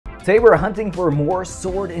Today we're hunting for more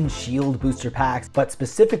Sword and Shield booster packs, but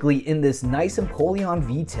specifically in this nice Empoleon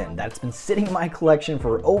V tin that's been sitting in my collection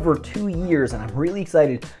for over 2 years, and I'm really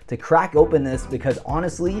excited to crack open this because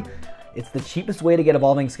honestly, it's the cheapest way to get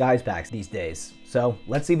Evolving Skies packs these days. So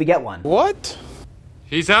let's see if we get one. What?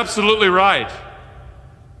 He's absolutely right.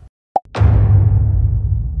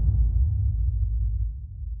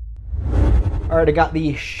 Alright, I got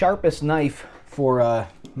the sharpest knife for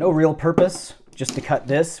no real purpose, just to cut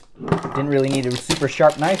this. Didn't really need a super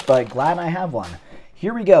sharp knife, but glad I have one.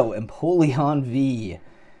 Here we go, Empoleon V.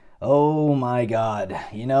 Oh my god,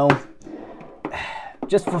 you know,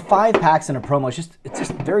 just for 5 packs in a promo, it's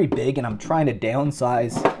just very big, and I'm trying to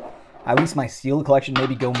downsize at least my sealed collection,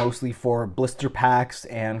 maybe go mostly for blister packs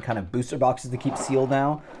and kind of booster boxes to keep sealed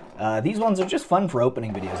now. These ones are just fun for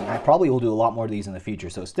opening videos, and I probably will do a lot more of these in the future.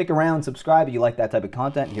 So stick around, subscribe if you like that type of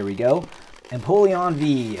content. Here we go. Empoleon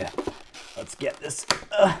V. Let's get this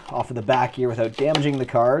off of the back here without damaging the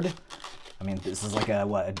card. I mean, this is like a,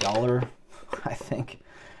 what, $1, I think.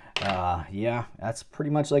 Yeah, that's pretty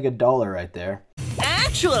much like $1 right there.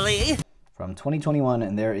 Actually! From 2021,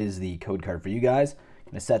 and there is the code card for you guys.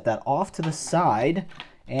 Gonna set that off to the side,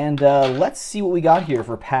 and let's see what we got here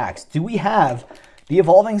for packs. Do we have the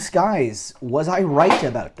Evolving Skies? Was I right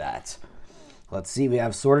about that? Let's see, we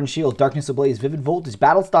have Sword and Shield, Darkness Ablaze, Vivid Voltage,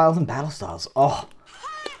 Battle Styles, and Battle Styles.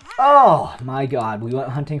 Oh my god, we went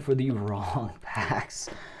hunting for the wrong packs.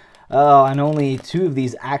 Oh, and only 2 of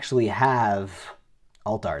these actually have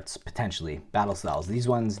alt arts, potentially, Battle Styles. These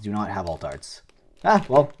ones do not have alt arts.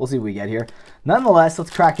 Well, we'll see what we get here. Nonetheless,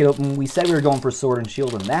 let's crack it open. We said we were going for Sword and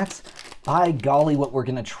Shield, and that's, by golly, what we're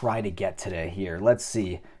going to try to get today here. Let's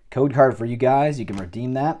see. Code card for you guys. You can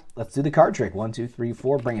redeem that. Let's do the card trick. 1, 2, 3,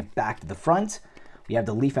 4. Bring it back to the front. We have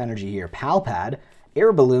the Leaf Energy here. Palpad,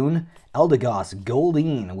 Air Balloon, Eldegoss,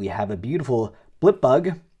 Goldeen. We have a beautiful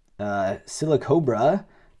Blipbug, Silicobra,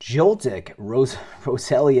 Joltik,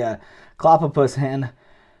 Roselia, Clobbopus, and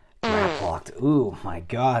Graplocked. Ooh, my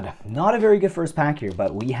god. Not a very good first pack here,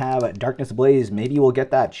 but we have Darkness Ablaze. Maybe we'll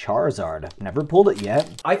get that Charizard. Never pulled it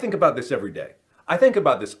yet. I think about this every day. I think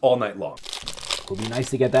about this all night long. Would be nice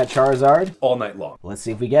to get that Charizard. All night long. Let's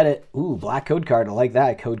see if we get it. Ooh, black code card. I like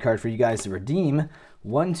that. Code card for you guys to redeem.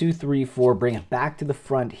 1, 2, 3, 4. Bring it back to the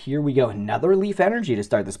front. Here we go. Another Leaf Energy to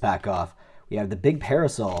start this pack off. We have the Big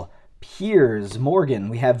Parasol, Piers Morgan.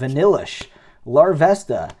 We have Vanillish,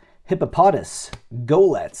 Larvesta, Hippopotas,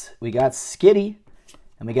 Golett. We got Skitty,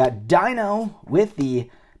 and we got Dino with the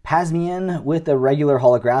Pasmian with the regular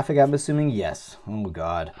holographic, I'm assuming. Yes. Oh,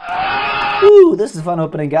 God. Ooh, this is a fun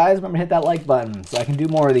opening, guys. Remember to hit that like button so I can do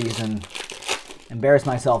more of these and embarrass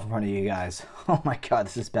myself in front of you guys. Oh, my God,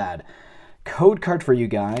 this is bad. Code card for you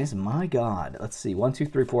guys. My God. Let's see. 1, 2,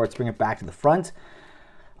 3, 4. Let's bring it back to the front.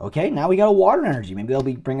 Okay, now we got a Water Energy. Maybe they'll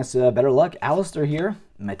bring us better luck. Alistair here.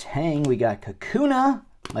 Matang. We got Kakuna,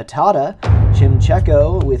 Matata,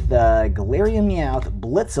 Chimcheko with Galarian Meowth,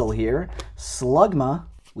 Blitzel here, Slugma.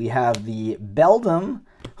 We have the Beldum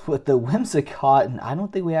with the Whimsicott, and I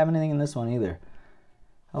don't think we have anything in this one either.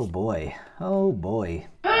 Oh boy, oh boy.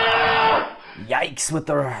 Yikes with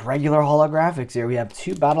the regular holographics here. We have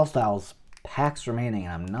 2 Battle Styles packs remaining,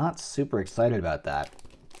 and I'm not super excited about that.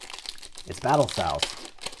 It's Battle Styles.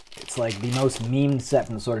 It's like the most memed set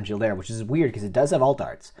from the Sword and Shield era, which is weird because it does have alt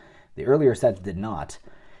arts. The earlier sets did not.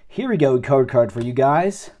 Here we go, code card for you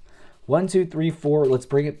guys. 1, 2, 3, 4. Let's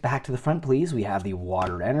bring it back to the front, please. We have the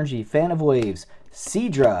Water Energy, Fan of Waves,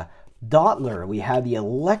 Seadra, Dottler. We have the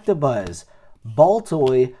Electabuzz,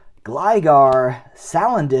 Baltoy, Gligar,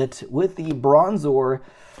 Salandit with the Bronzor,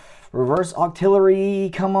 Reverse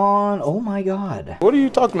Octillery. Come on. Oh my god. What are you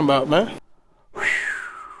talking about, man? Whew.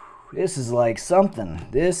 This is like something.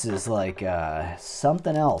 This is like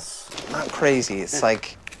something else. Not crazy. It's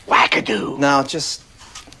like wackadoo. No, just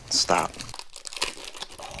stop.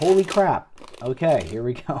 Holy crap. Okay, here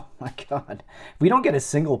we go. My god. If we don't get a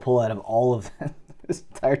single pull out of all of this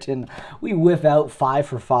entire tin, we whiff out 5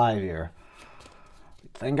 for 5 here.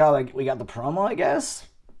 Thank god we got the promo, I guess?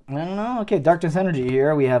 I don't know. Okay, Darkness Energy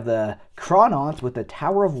here. We have the Chronont with the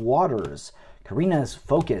Tower of Waters, Karina's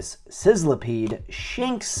Focus, Sizzlipede,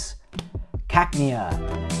 Shinx, Cacnea,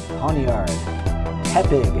 Poniard,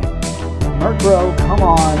 Tepig, Murkrow, come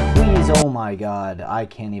on, please. Oh my god, I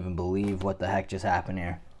can't even believe what the heck just happened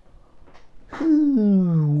here.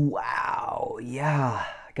 Ooh, wow, yeah,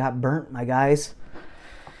 got burnt, my guys.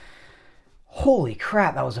 Holy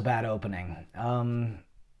crap, that was a bad opening.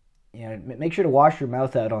 Make sure to wash your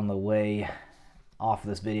mouth out on the way off of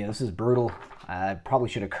this video. This is brutal. I probably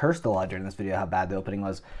should have cursed a lot during this video how bad the opening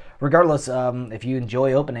was. Regardless, if you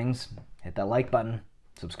enjoy openings, hit that like button.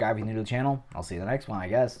 Subscribe if you're new to the channel. I'll see you in the next one, I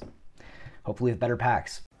guess. Hopefully with better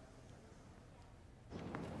packs.